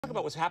Talk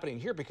about what's happening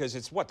here because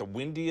it's what, the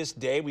windiest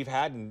day we've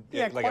had in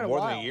quite more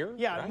than a year?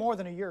 Yeah, right? more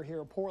than a year here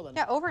in Portland.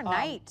 Yeah,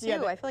 overnight too.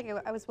 yeah, I feel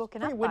like I was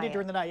woken up pretty windy by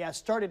during the night. Yeah,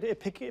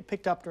 it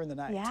picked up during the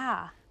night.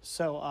 Yeah.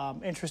 So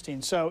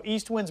interesting. So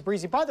east winds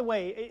breezy. By the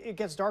way, it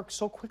gets dark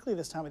so quickly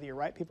this time of the year,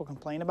 right? People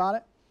complain about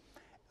it.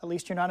 At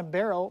least you're not in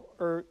Barrow,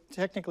 or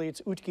technically it's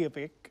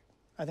Utqiagvik.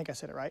 I think I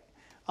said it right.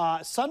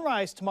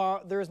 Sunrise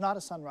tomorrow. There is not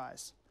a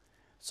sunrise.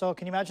 So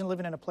can you imagine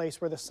living in a place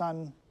where the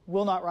sun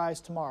will not rise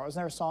tomorrow? Isn't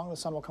there a song, "The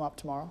Sun Will Come Up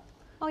Tomorrow"?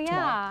 Oh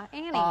yeah,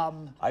 tomorrow?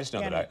 Annie. I just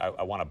know Annie. that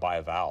I want to buy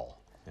a vowel,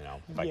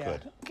 if I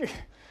could.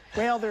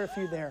 Well, there are a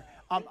few there.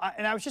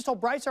 And I was just told,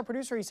 Bryce, our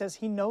producer, he says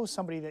he knows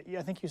somebody that,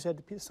 I think you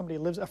said somebody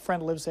lives, a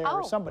friend lives there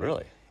or somebody.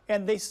 Really?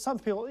 And some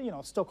people,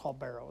 still call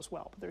Barrow as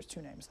well, but there's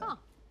two names there. Huh.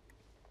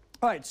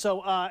 All right,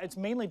 so it's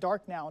mainly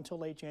dark now until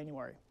late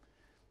January.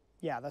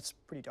 Yeah, that's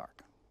pretty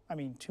dark. I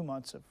mean, 2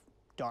 months of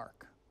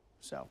dark.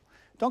 So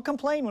don't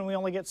complain when we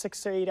only get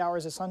 6 to 8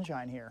 hours of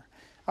sunshine here.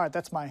 All right,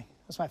 that's my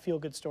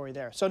feel-good story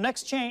there. So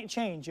next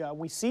change,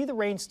 we see the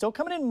rain still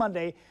coming in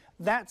Monday.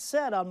 That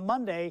said, on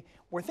Monday,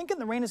 we're thinking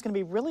the rain is going to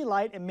be really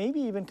light and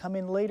maybe even come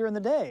in later in the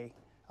day.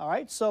 All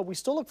right, so we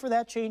still look for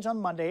that change on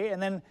Monday,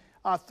 and then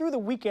through the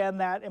weekend,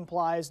 that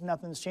implies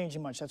nothing's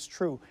changing much. That's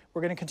true.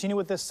 We're going to continue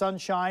with this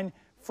sunshine,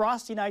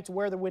 frosty nights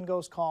where the wind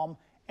goes calm,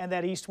 and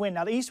that east wind.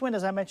 Now, the east wind,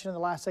 as I mentioned in the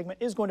last segment,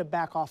 is going to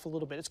back off a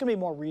little bit. It's going to be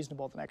more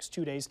reasonable the next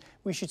 2 days.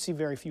 We should see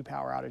very few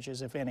power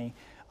outages, if any.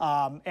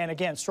 And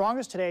again,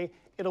 strongest today.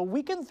 It'll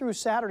weaken through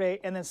Saturday,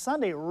 and then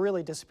Sunday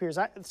really disappears.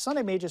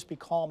 Sunday may just be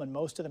calm in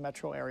most of the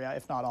metro area,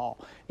 if not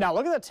all. Now,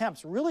 look at the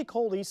temps. Really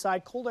cold east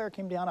side. Cold air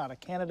came down out of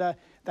Canada.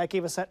 That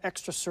gave us that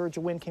extra surge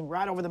of wind, came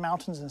right over the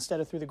mountains instead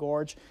of through the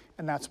gorge,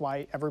 and that's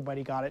why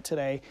everybody got it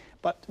today.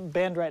 But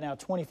Bend right now,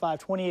 25,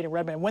 28 in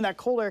Redmond. When that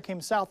cold air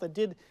came south, it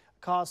did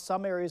cause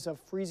some areas of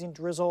freezing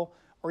drizzle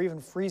or even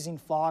freezing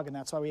fog, and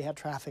that's why we had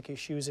traffic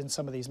issues in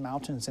some of these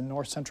mountains in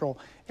north central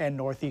and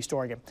northeast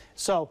Oregon.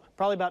 So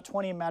probably about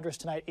 20 in Madras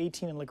tonight,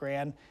 18 in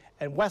LeGrand,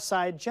 and west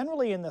side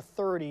generally in the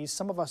 30s,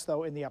 some of us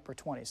though in the upper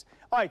 20s.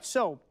 All right,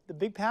 so the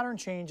big pattern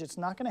change, it's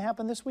not going to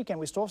happen this weekend.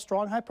 We still have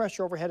strong high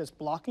pressure overhead. It's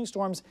blocking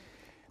storms.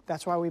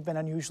 That's why we've been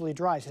unusually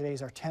dry. Today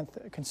is our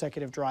 10th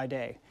consecutive dry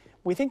day.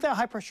 We think that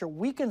high pressure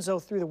weakens though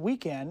through the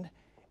weekend,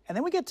 and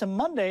then we get to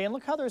Monday, and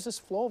look how there's this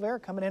flow of air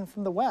coming in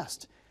from the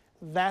west.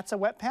 That's a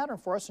wet pattern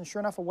for us, and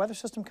sure enough, a weather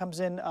system comes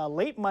in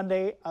late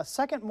Monday. A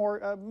second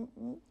more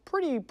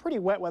pretty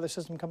wet weather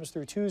system comes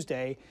through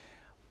Tuesday.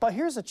 But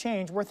here's a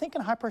change. We're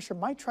thinking high pressure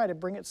might try to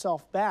bring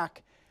itself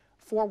back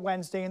for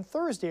Wednesday and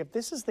Thursday. If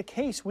this is the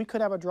case, we could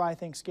have a dry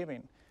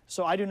Thanksgiving.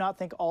 So I do not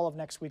think all of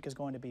next week is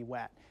going to be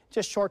wet.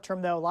 Just short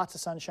term, though, lots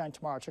of sunshine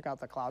tomorrow. Check out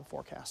the cloud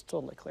forecast.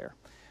 Totally clear.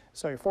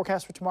 So your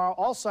forecast for tomorrow,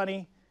 all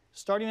sunny.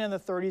 Starting in the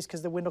 30s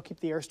because the wind will keep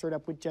the air stirred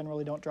up. We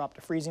generally don't drop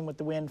to freezing with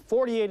the wind.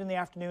 48 in the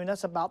afternoon.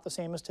 That's about the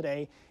same as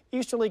today.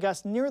 Easterly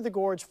gusts near the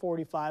gorge,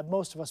 45.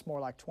 Most of us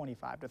more like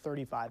 25 to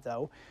 35,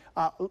 though.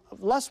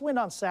 Less wind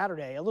on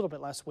Saturday, a little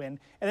bit less wind.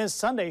 And then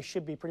Sunday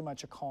should be pretty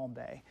much a calm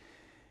day.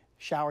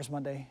 Showers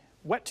Monday,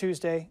 wet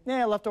Tuesday.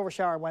 Leftover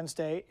shower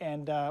Wednesday.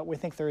 And we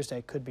think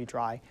Thursday could be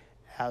dry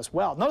as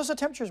well. Notice the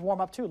temperatures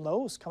warm up, too.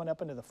 Lows coming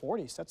up into the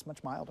 40s. That's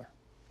much milder.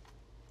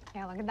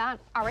 Yeah, look at that.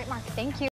 All right, Mark, thank you.